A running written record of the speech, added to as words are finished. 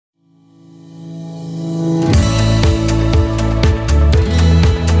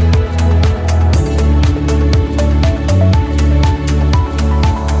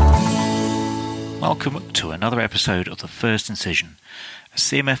another episode of The First Incision, a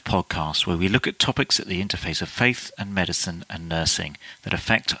CMF podcast where we look at topics at the interface of faith and medicine and nursing that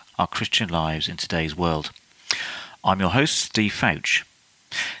affect our Christian lives in today's world. I'm your host, Steve Fouch.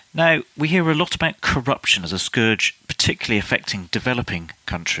 Now, we hear a lot about corruption as a scourge particularly affecting developing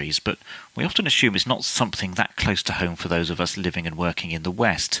countries, but we often assume it's not something that close to home for those of us living and working in the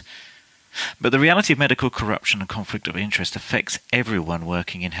West. But the reality of medical corruption and conflict of interest affects everyone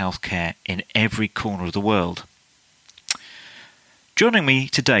working in healthcare in every corner of the world. Joining me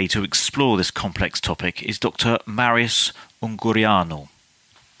today to explore this complex topic is Dr. Marius Ungureanu.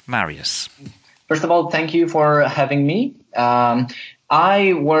 Marius. First of all, thank you for having me.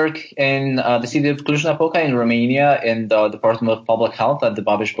 I work in the city of Cluj-Napoca in Romania in the Department of Public Health at the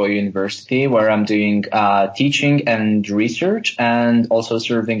Babeș-Bolyai University, where I'm doing teaching and research and also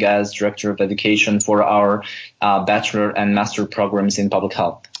serving as Director of Education for our bachelor and master programs in public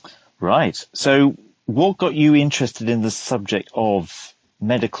health. Right. So what got you interested in the subject of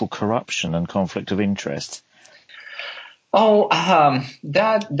medical corruption and conflict of interest? That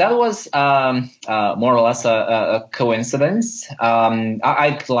was more or less a coincidence.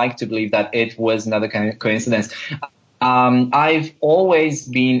 I'd like to believe that it was another kind of coincidence. I've always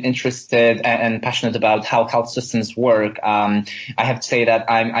been interested and passionate about how health systems work. I have to say that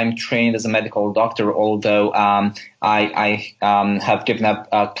I'm trained as a medical doctor, although I have given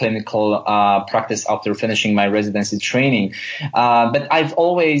up clinical practice after finishing my residency training. But I've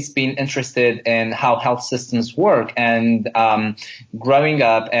always been interested in how health systems work, and growing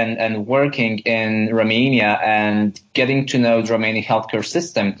up and working in Romania and getting to know the Romanian healthcare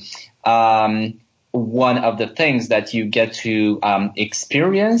system. One of the things that you get to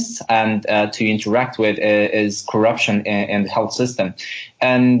experience and to interact with is corruption in the health system.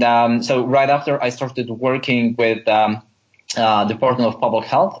 And so right after I started working with Department of Public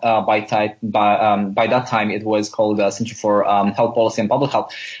Health, by that time it was called Center for Health Policy and Public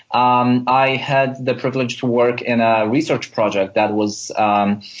Health. I had the privilege to work in a research project that was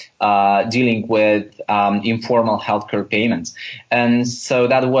dealing with informal healthcare payments. And so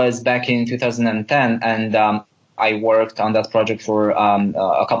that was back in 2010, and I worked on that project for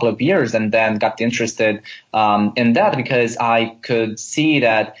a couple of years and then got interested in that because I could see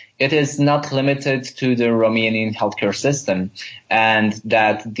that it is not limited to the Romanian healthcare system, and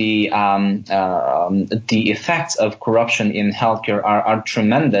that the effects of corruption in healthcare are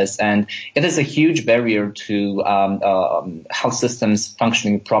tremendous, and it is a huge barrier to health systems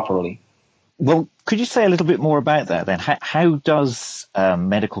functioning properly. Well, could you say a little bit more about that then? How does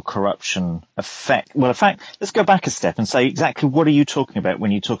medical corruption affect? Well, in fact, let's go back a step and say exactly what are you talking about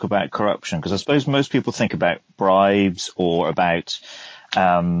when you talk about corruption? Because I suppose most people think about bribes or about,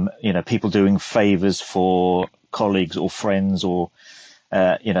 people doing favors for colleagues or friends or,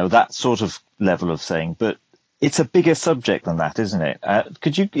 that sort of level of thing. But it's a bigger subject than that, isn't it?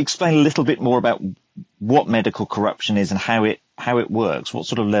 Could you explain a little bit more about what medical corruption is and how it works? What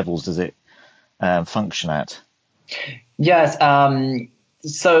sort of levels does it function at? Yes.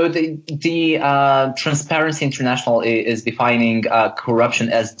 So the Transparency International is defining corruption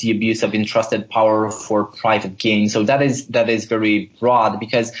as the abuse of entrusted power for private gain. So that is very broad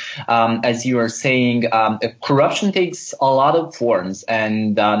because, as you are saying, corruption takes a lot of forms,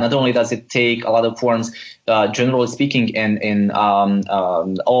 and not only does it take a lot of forms, generally speaking, in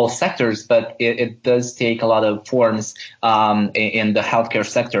all sectors, but it does take a lot of forms in the healthcare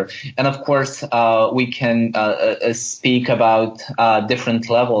sector. And of course, we can speak about different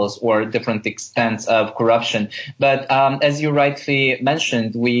levels or different extents of corruption. But as you rightly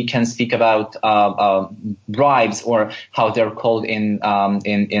mentioned, we can speak about bribes, or how they're called in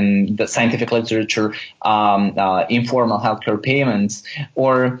the scientific literature, informal healthcare payments,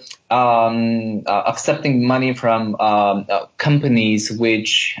 or accepting money from companies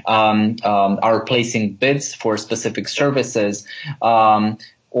which are placing bids for specific services,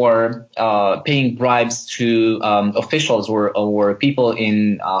 or paying bribes to officials or people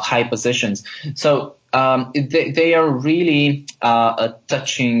in high positions. So they are really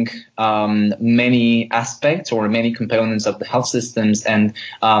touching many aspects or many components of the health systems, and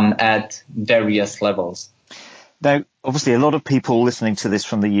at various levels. Now, obviously, a lot of people listening to this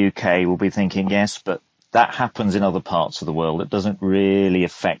from the UK will be thinking, yes, but that happens in other parts of the world. It doesn't really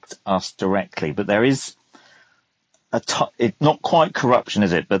affect us directly. But there is not quite corruption,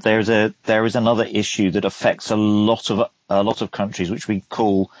 is it? But there is another issue that affects a lot of countries, which we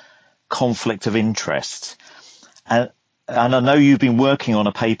call conflict of interest. And I know you've been working on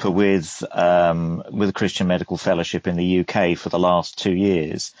a paper with the Christian Medical Fellowship in the UK for the last 2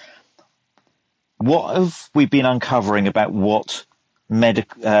 years. What have we been uncovering about what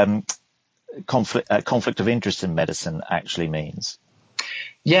conflict of interest in medicine actually means.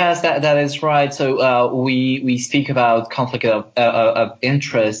 Yes, that is right. So we speak about conflict of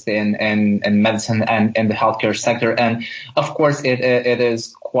interest in medicine and in the healthcare sector, and of course it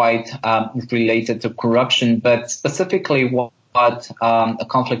is quite related to corruption. But specifically, what a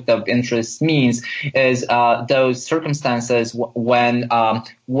conflict of interest means is those circumstances when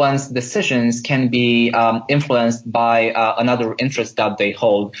one's decisions can be influenced by another interest that they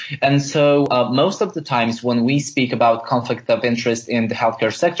hold. And so most of the times when we speak about conflict of interest in the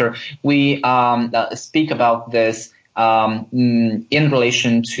healthcare sector, we speak about this in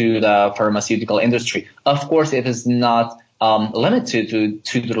relation to the pharmaceutical industry. Of course, it is not limited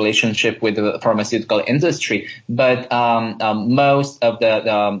to the relationship with the pharmaceutical industry, but most of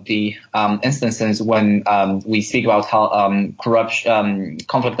the instances when we speak about how corruption,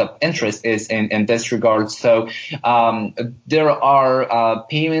 conflict of interest is in this regard. So there are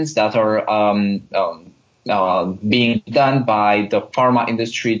payments that are being done by the pharma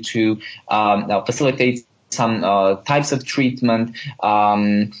industry to facilitate some types of treatment.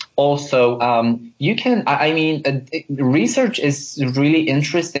 You can, research is really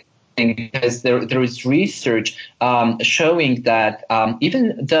interesting because there is research showing that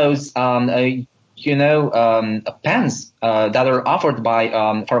even those pens that are offered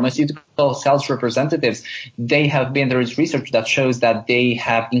by pharmaceutical sales representatives, there is research that shows that they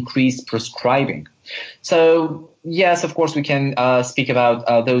have increased prescribing. So yes, of course, we can speak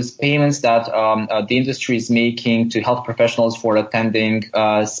about those payments that the industry is making to health professionals for attending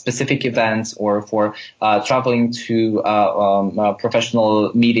specific events or for traveling to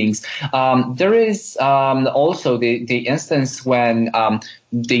professional meetings. There is also the instance when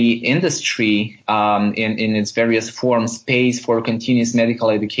the industry in its various forms pays for continuous medical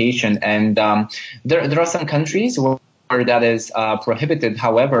education. And there are some countries where that is prohibited.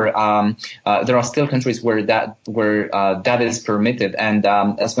 However, there are still countries where that is permitted. And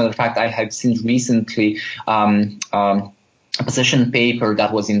as a matter of fact, I have seen recently a position paper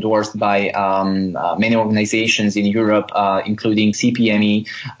that was endorsed by many organizations in Europe, including CPME,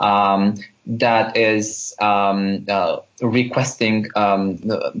 that is requesting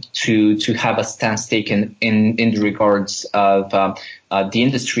to have a stance taken in the regards of the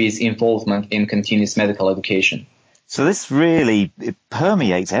industry's involvement in continuous medical education. So this really, it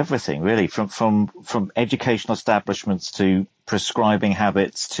permeates everything, really, from educational establishments to prescribing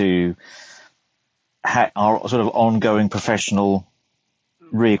habits to our sort of ongoing professional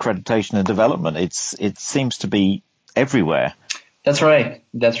reaccreditation and development. It seems to be everywhere. That's right.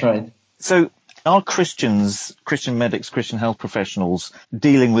 That's right. So are Christian medics, Christian health professionals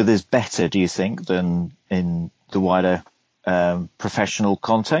dealing with this better, do you think, than in the wider professional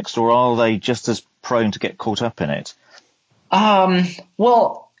context, or are they just as prone to get caught up in it?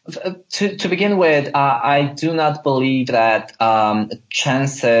 Well, to begin with, I do not believe that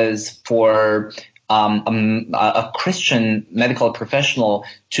chances for a Christian medical professional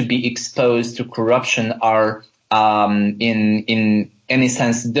to be exposed to corruption are in any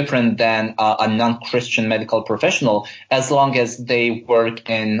sense different than a non-Christian medical professional, as long as they work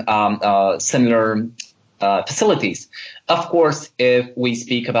in similar facilities. Of course, if we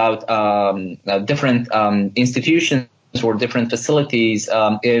speak about different institutions or different facilities,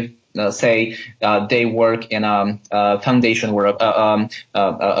 if say they work in a foundation or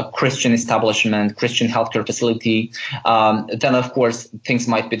a Christian establishment, Christian healthcare facility, then of course things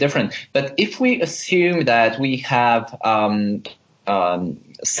might be different. But if we assume that we have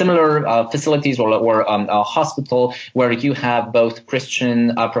similar facilities or a hospital where you have both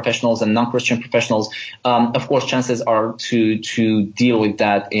Christian professionals and non-Christian professionals, of course chances are to deal with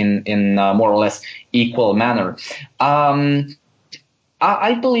that in more or less equal manner.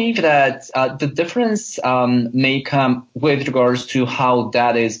 I believe that the difference may come with regards to how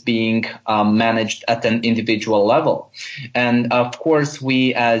that is being managed at an individual level. And of course,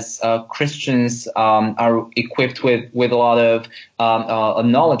 we as Christians are equipped with a lot of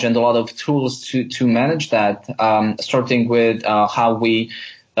knowledge and a lot of tools to manage that, starting with how we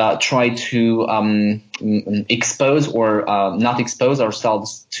try to expose or not expose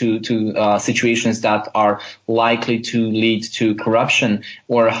ourselves to situations that are likely to lead to corruption,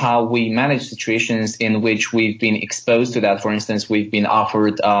 or how we manage situations in which we've been exposed to that. For instance, we've been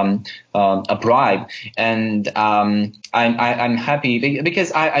offered a bribe, and I'm happy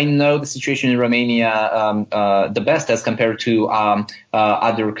because I know the situation in Romania the best as compared to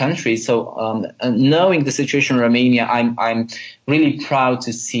other countries. So knowing the situation in Romania, I'm really proud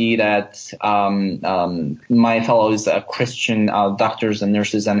to see that my fellows Christian doctors and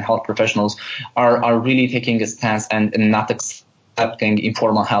nurses and health professionals are really taking a stance and not accepting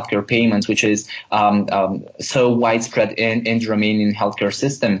informal healthcare payments, which is so widespread in the Romanian healthcare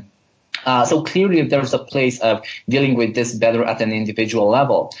system. So clearly there's a place of dealing with this better at an individual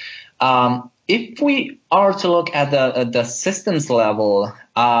level. If we are to look at the systems level,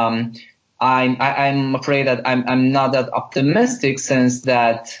 I'm afraid that I'm not that optimistic, since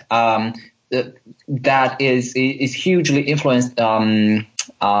that that is hugely influenced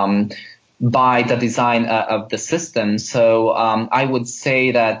by the design of the system. So I would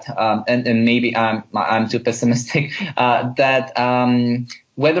say that, and maybe I'm too pessimistic, that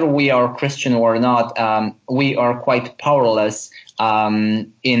whether we are Christian or not, we are quite powerless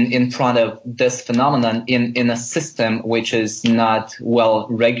in front of this phenomenon in a system which is not well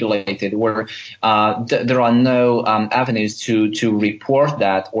regulated, where there are no avenues to report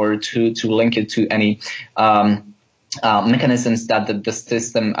that or to link it to any mechanisms that the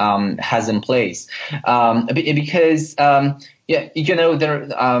system has in place, because yeah, you know, there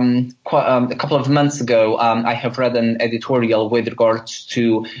a couple of months ago, I have read an editorial with regards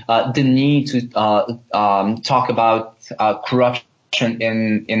to the need to talk about corruption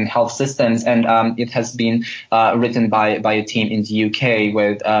in health systems, and it has been written by a team in the UK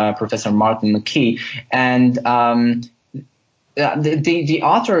with Professor Martin McKee, and the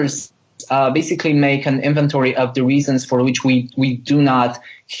authors basically make an inventory of the reasons for which we do not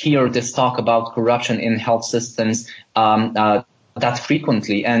hear this talk about corruption in health systems that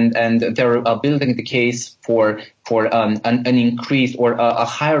frequently, and they're building the case for an increased or a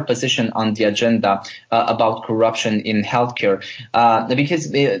higher position on the agenda about corruption in healthcare,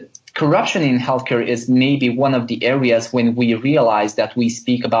 because corruption in healthcare is maybe one of the areas when we realize that we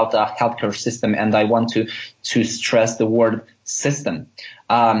speak about the healthcare system, and I want to stress the word system,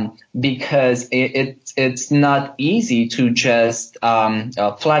 because it's not easy to just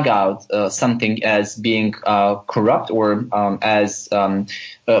flag out something as being corrupt or as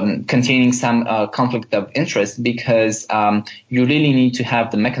containing some conflict of interest, because you really need to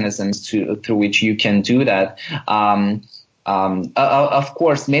have the mechanisms through which you can do that. Of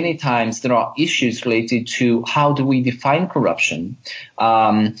course, many times there are issues related to how do we define corruption.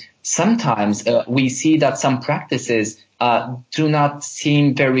 Sometimes we see that some practices do not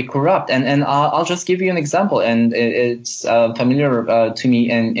seem very corrupt. And I'll just give you an example, and it's familiar to me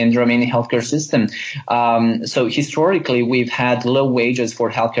in the Romanian healthcare system. So historically, we've had low wages for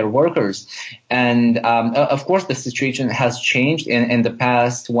healthcare workers. And of course, the situation has changed in the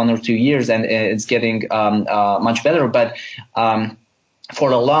past 1 or 2 years, and it's getting much better. But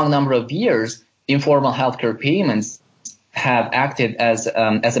for a long number of years, informal healthcare payments have acted as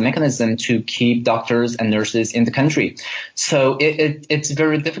a mechanism to keep doctors and nurses in the country. So it's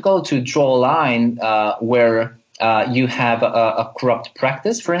very difficult to draw a line where you have a corrupt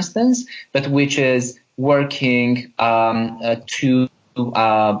practice, for instance, but which is working to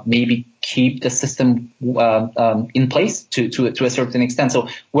maybe keep the system in place to a certain extent. So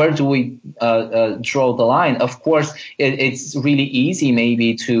where do we draw the line? Of course, it's really easy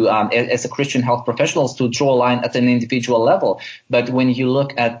maybe to, as a Christian health professionals, to draw a line at an individual level. But when you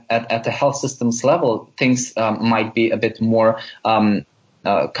look at the health systems level, things might be a bit more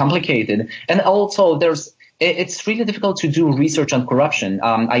complicated. And also it's really difficult to do research on corruption.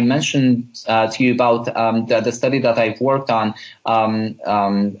 I mentioned to you about the study that I've worked on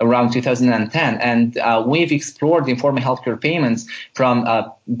around 2010, and we've explored informal healthcare payments from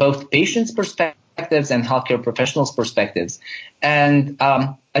both patients' perspectives and healthcare professionals' perspectives. And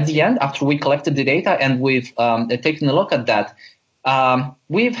at the end, after we collected the data and we've taken a look at that,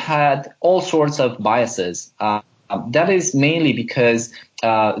 we've had all sorts of biases. That is mainly because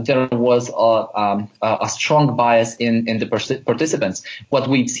there was a strong bias in the participants. What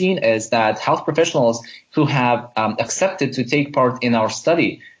we've seen is that health professionals who have accepted to take part in our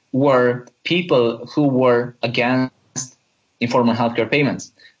study were people who were against informal healthcare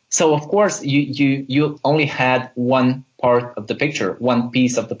payments. So, of course, you only had one part of the picture, one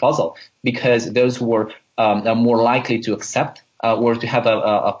piece of the puzzle, because those who were more likely to accept or to have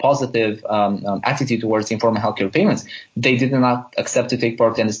a positive attitude towards informal healthcare payments, they did not accept to take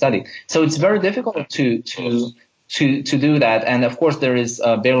part in the study. So it's very difficult to do that. And of course, there is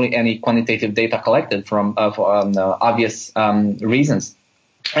barely any quantitative data collected for obvious reasons.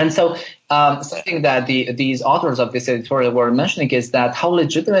 And so something that these authors of this editorial were mentioning is that how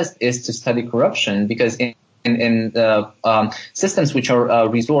legitimate it is to study corruption, because in systems which are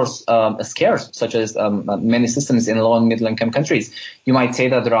resource scarce, such as many systems in low and middle income countries, you might say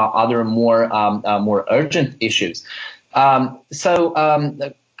that there are other more urgent issues. So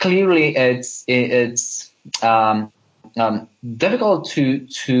clearly, it's difficult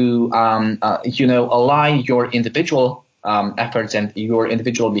to align your individual efforts and your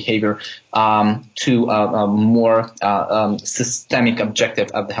individual behavior to a more systemic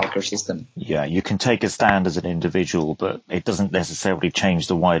objective of the healthcare system. Yeah, you can take a stand as an individual, but it doesn't necessarily change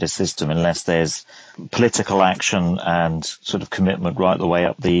the wider system unless there's political action and sort of commitment right the way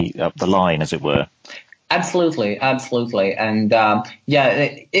up the line, as it were. Absolutely. And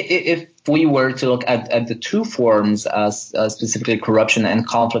if we were to look at the two forms, specifically corruption and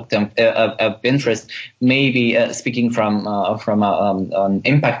conflict of interest, maybe speaking from an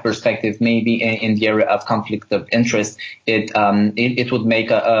impact perspective, maybe in the area of conflict of interest, it would make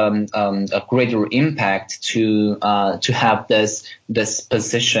a greater impact to have this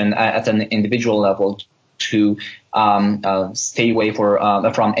position at an individual level to stay away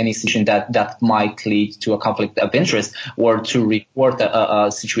from any situation that might lead to a conflict of interest, or to report a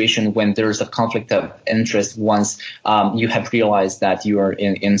situation when there's a conflict of interest once you have realized that you are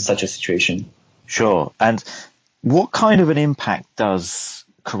in such a situation. Sure. And what kind of an impact does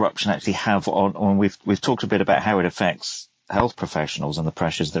corruption actually have on we've talked a bit about how it affects health professionals and the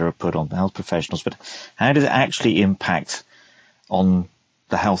pressures that are put on health professionals, but how does it actually impact on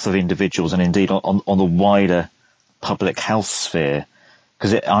the health of individuals and indeed on the wider public health sphere?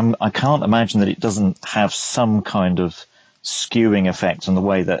 Because I can't imagine that it doesn't have some kind of skewing effect on the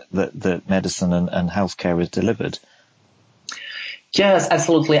way that medicine and healthcare is delivered. Yes,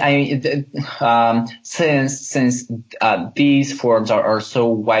 absolutely. Since these forms are so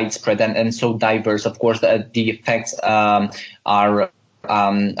widespread and so diverse, of course, the effects are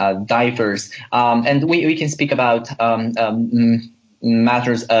diverse. And we can speak about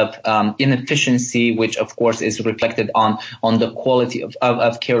matters of inefficiency, which of course is reflected on the quality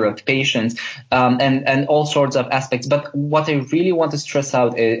of care of patients, and all sorts of aspects. But what I really want to stress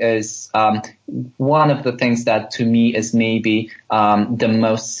out is one of the things that to me is maybe the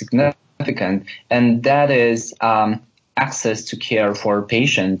most significant, and that is access to care for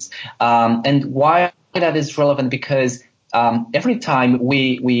patients. And why that is relevant, because every time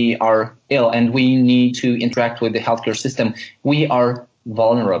we are ill and we need to interact with the healthcare system, we are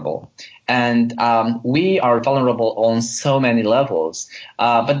vulnerable. And we are vulnerable on so many levels.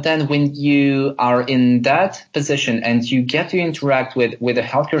 But then when you are in that position and you get to interact with a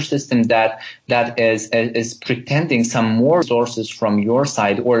healthcare system that is pretending some more resources from your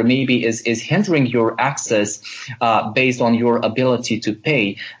side, or maybe is hindering your access based on your ability to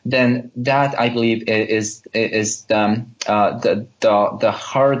pay, then that, I believe, is the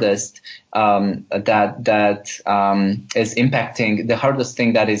hardest is impacting, the hardest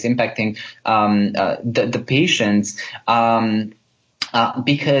thing that is impacting the patients,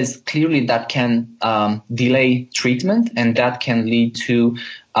 because clearly that can delay treatment, and that can lead to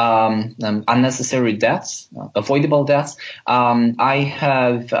unnecessary deaths, avoidable deaths. I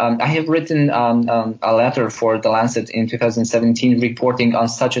have written a letter for The Lancet in 2017 reporting on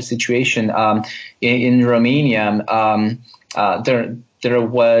such a situation in Romania. There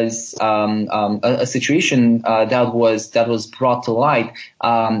was a situation that was brought to light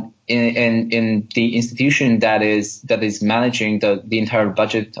in the institution that is managing the entire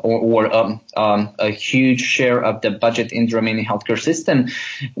budget, or a huge share of the budget in the Romanian healthcare system,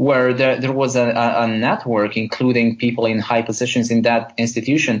 where there was a network, including people in high positions in that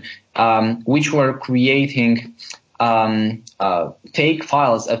institution, which were creating fake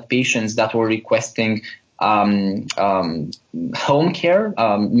files of patients that were requesting home care,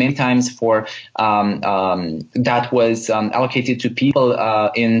 many times for that was allocated to people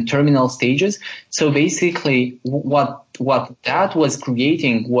in terminal stages. So basically, what that was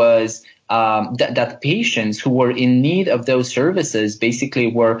creating was that patients who were in need of those services basically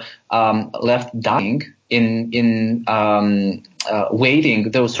were left dying in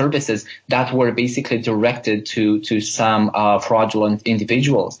waiting those services that were basically directed to some fraudulent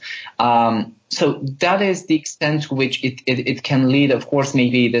individuals. So that is the extent to which it can lead. Of course,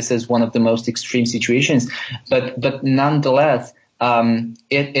 maybe this is one of the most extreme situations, but nonetheless,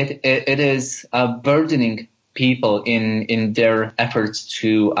 it is burdening people in their efforts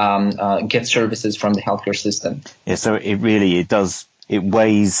to get services from the healthcare system. Yeah, so it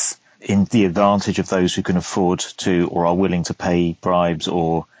weighs in the advantage of those who can afford to or are willing to pay bribes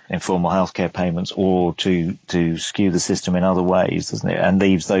or informal healthcare payments, or to skew the system in other ways, doesn't it? And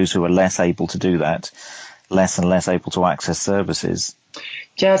leaves those who are less able to do that less and less able to access services.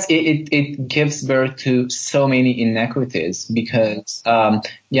 Yes, it gives birth to so many inequities, because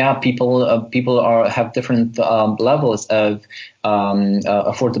people have different levels of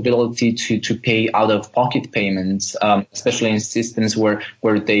affordability to pay out of pocket payments, especially in systems where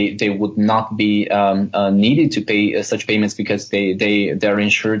they would not be needed to pay such payments because they're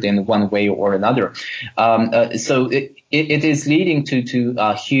insured in one way or another. So it is leading to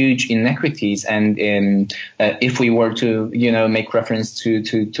huge inequities. And if we were to, make reference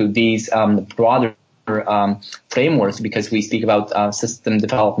to these broader frameworks, because we speak about system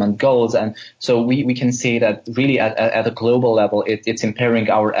development goals, and so we can say that really at a global level, it's impairing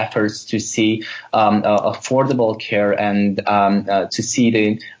our efforts to see affordable care and to see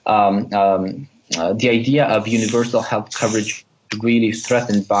the idea of universal health coverage really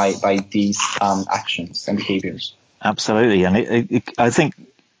threatened by these actions and behaviors. Absolutely, and I think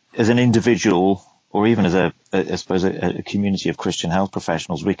as an individual, or even as I suppose a community of Christian health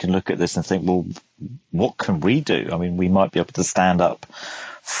professionals, we can look at this and think, well, what can we do? I mean, we might be able to stand up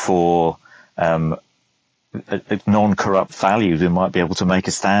for non-corrupt values. We might be able to make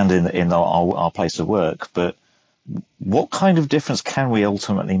a stand in our place of work, but what kind of difference can we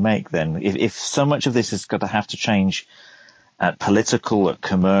ultimately make then? If so much of this is going to have to change at political, at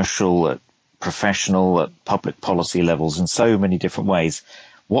commercial, at professional, at public policy levels in so many different ways,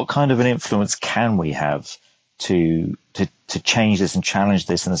 what kind of an influence can we have to change this and challenge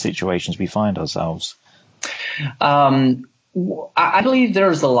this in the situations we find ourselves? I believe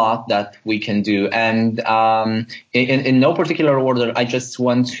there's a lot that we can do, and in no particular order, I just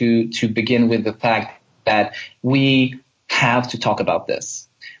want to begin with the fact that we have to talk about this.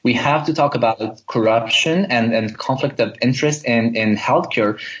 We have to talk about corruption and conflict of interest in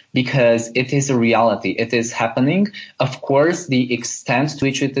healthcare, because it is a reality. It is happening. Of course, the extent to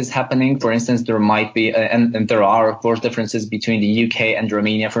which it is happening, for instance, there might be, and there are, of course, differences between the UK and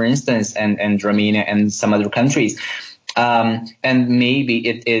Romania, for instance, and Romania and some other countries. And maybe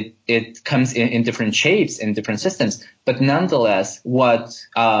it comes in different shapes, in different systems. But nonetheless, what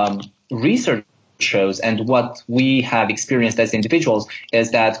research shows and what we have experienced as individuals is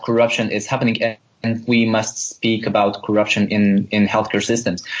that corruption is happening, and we must speak about corruption in healthcare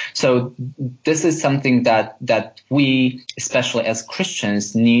systems. So this is something that we, especially as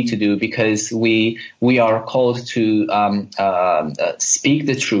Christians, need to do, because we are called to speak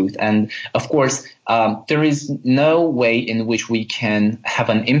the truth. And of course, there is no way in which we can have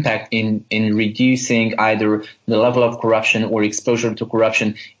an impact in reducing either the level of corruption or exposure to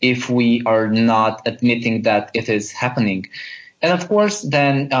corruption if we are not admitting that it is happening. And of course,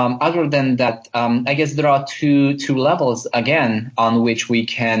 then, other than that, I guess there are two levels again on which we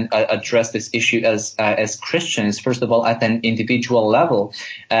can address this issue as Christians. First of all, at an individual level,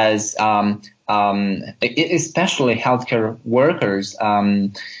 as especially healthcare workers.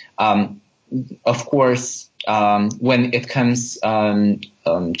 Of course, when it comes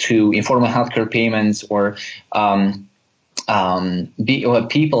to informal healthcare payments or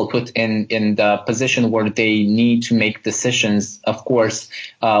people put in the position where they need to make decisions, of course,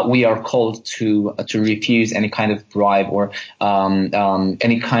 we are called to refuse any kind of bribe or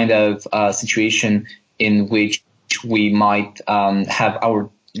any kind of situation in which we might have our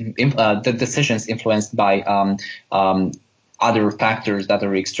the decisions influenced by other factors that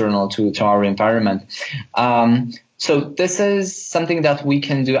are external to our environment. So this is something that we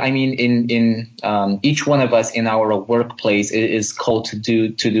can do. I mean, in each one of us in our workplace is called to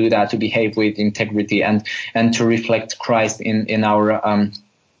do that, to behave with integrity and to reflect Christ in our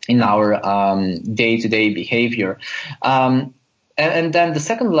day-to-day behavior. And then the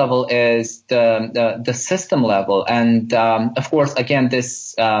second level is the system level, and of course, again,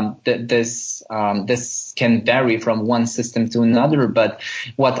 this can vary from one system to another. But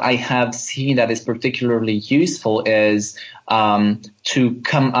what I have seen that is particularly useful is to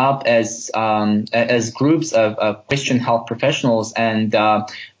come up as groups of Christian health professionals and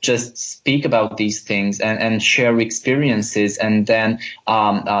just speak about these things and share experiences, and then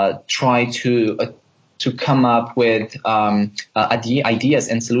try to come up with ideas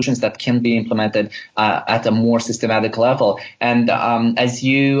and solutions that can be implemented at a more systematic level. And as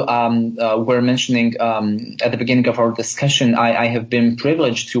you were mentioning at the beginning of our discussion, I have been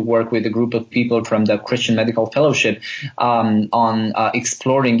privileged to work with a group of people from the Christian Medical Fellowship on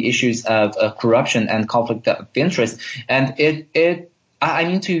exploring issues of corruption and conflict of interest. And I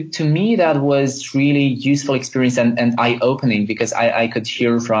mean, to me, that was really useful experience and eye-opening, because I could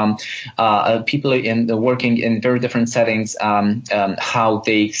hear from people working in very different settings how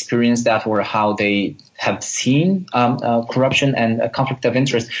they experienced that, or how they have seen corruption and conflict of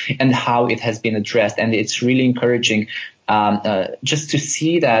interest, and how it has been addressed. And it's really encouraging just to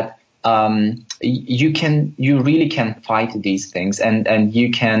see that you really can fight these things, and you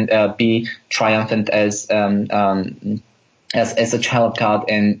can be triumphant as a child of God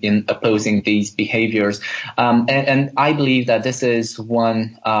in opposing these behaviors. And I believe that this is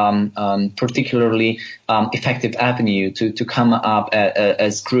one particularly effective avenue to come up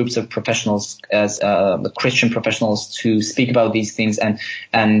as groups of professionals, as Christian professionals, to speak about these things and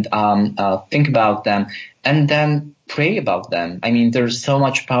think about them, and then pray about them. I mean, there's so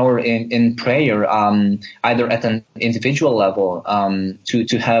much power in prayer, either at an individual level,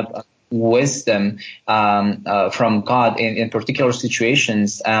 to have wisdom from God in particular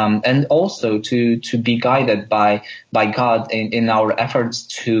situations, and also to be guided by God in our efforts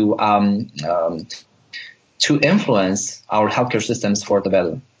to influence our healthcare systems for the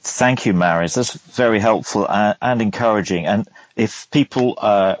better. Thank you, Marius. That's very helpful and encouraging. And if people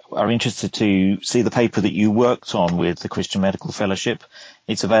are interested to see the paper that you worked on with the Christian Medical Fellowship,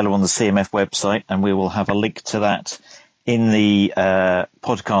 it's available on the CMF website, and we will have a link to that in the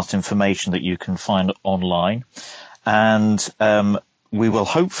podcast information that you can find online. And we will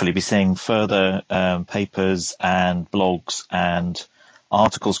hopefully be seeing further papers and blogs and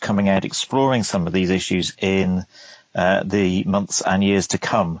articles coming out exploring some of these issues in the months and years to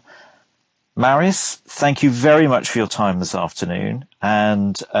come. Marius, thank you very much for your time this afternoon.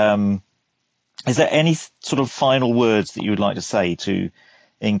 And is there any sort of final words that you would like to say to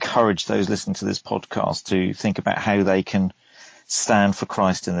encourage those listening to this podcast to think about how they can stand for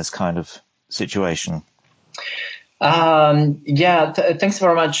Christ in this kind of situation? Thanks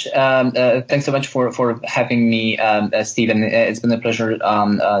very much. Thanks so much for having me, Stephen. It's been a pleasure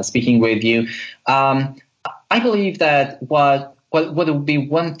speaking with you. I believe that what would be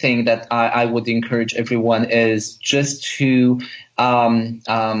one thing that I would encourage everyone is just to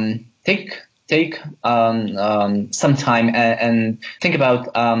take some time and think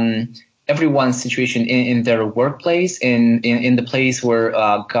about everyone's situation in their workplace, in the place where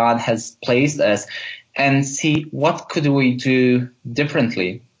God has placed us, and see what could we do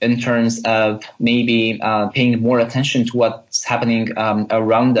differently in terms of maybe paying more attention to what's happening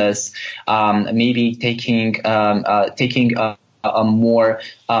around us, maybe taking a more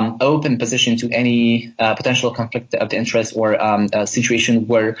open position to any potential conflict of interest or a situation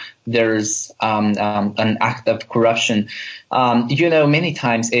where there's an act of corruption. Many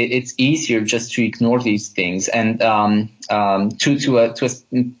times it's easier just to ignore these things, and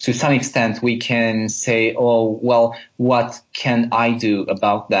to some extent we can say, oh, well, what can I do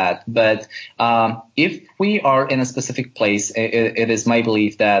about that? But if we are in a specific place, it is my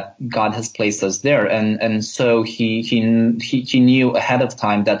belief that God has placed us there, and so he knew ahead of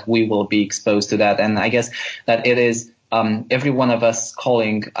time that we will be exposed to that. And I guess that it is every one of us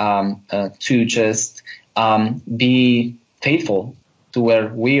calling to just be faithful to where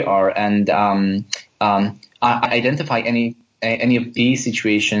we are, and identify any of these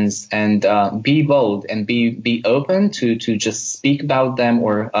situations, and be bold and be open to just speak about them,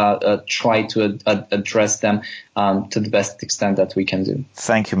 or try to address them to the best extent that we can do.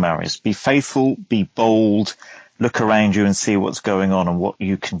 Thank you, Marius. Be faithful, be bold, look around you and see what's going on and what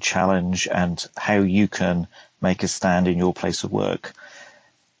you can challenge and how you can make a stand in your place of work.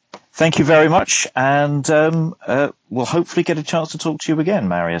 Thank you very much, and we'll hopefully get a chance to talk to you again,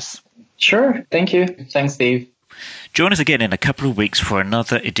 Marius. Sure. Thank you. Thanks, Dave. Join us again in a couple of weeks for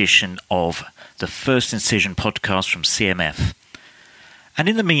another edition of the First Incision podcast from CMF. And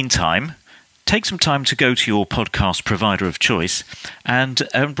in the meantime, take some time to go to your podcast provider of choice and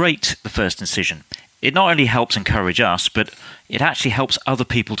rate the First Incision. It not only helps encourage us, but it actually helps other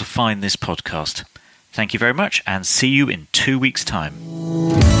people to find this podcast. Thank you very much, and see you in 2 weeks' time.